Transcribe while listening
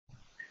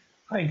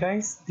Hi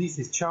guys, this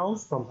is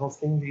Charles from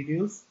Hosting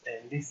Videos,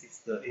 and this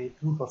is the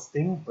A2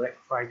 Hosting Black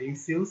Friday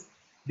sales.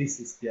 This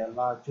is their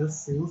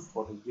largest sales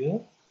for the year,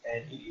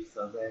 and it is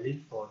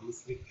valid for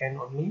this weekend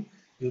only.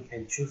 You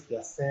can choose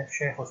their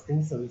share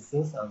hosting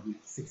services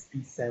with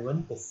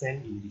 67%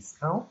 in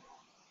discount.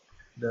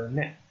 The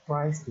net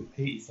price to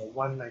pay is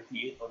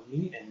 198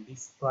 only, and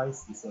this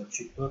price is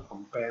cheaper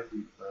compared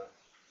with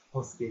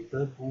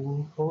HostGator,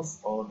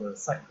 Bluehost, or the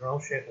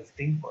SiteGround share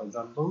hosting, for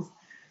example.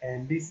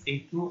 And this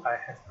A2, I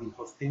have been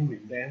hosting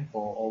with them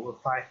for over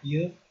 5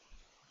 years.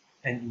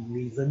 And in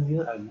recent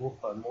year, I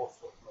moved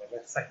most of my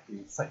website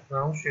to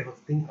SiteGround share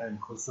hosting. I'm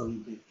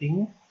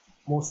consolidating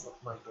most of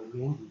my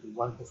domain into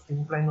one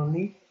hosting plan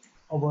only.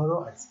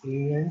 Overall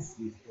experience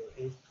with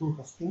the A2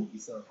 hosting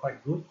is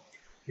quite good.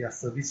 Their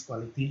service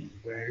quality is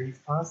very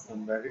fast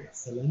and very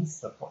excellent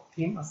support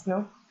team as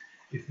well.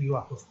 If you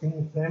are hosting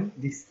with them,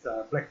 this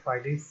Black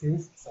Friday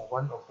sales is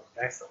one of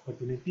the best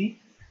opportunity.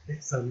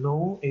 There's a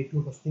no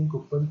A2 hosting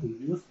coupon to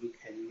use. You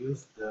can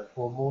use the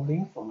promo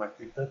link from my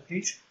Twitter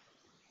page.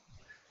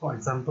 For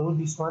example,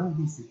 this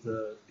is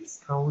the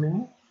discount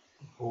link.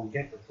 You will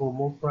get the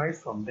promo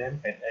price from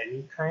them at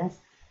any time,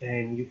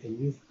 and you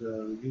can use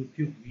the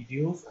YouTube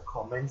videos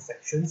comment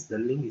sections. The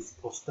link is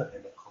posted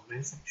at the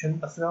comment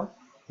section as well.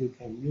 You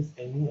can use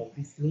any of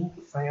these links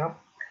to sign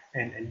up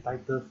and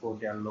entitled for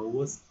their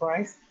lowest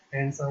price.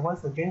 And so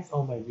once again,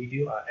 all my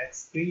videos are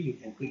ads free. You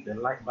can click the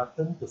like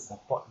button to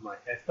support my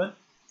effort.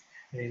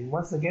 And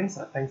once again,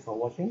 thanks for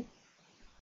watching.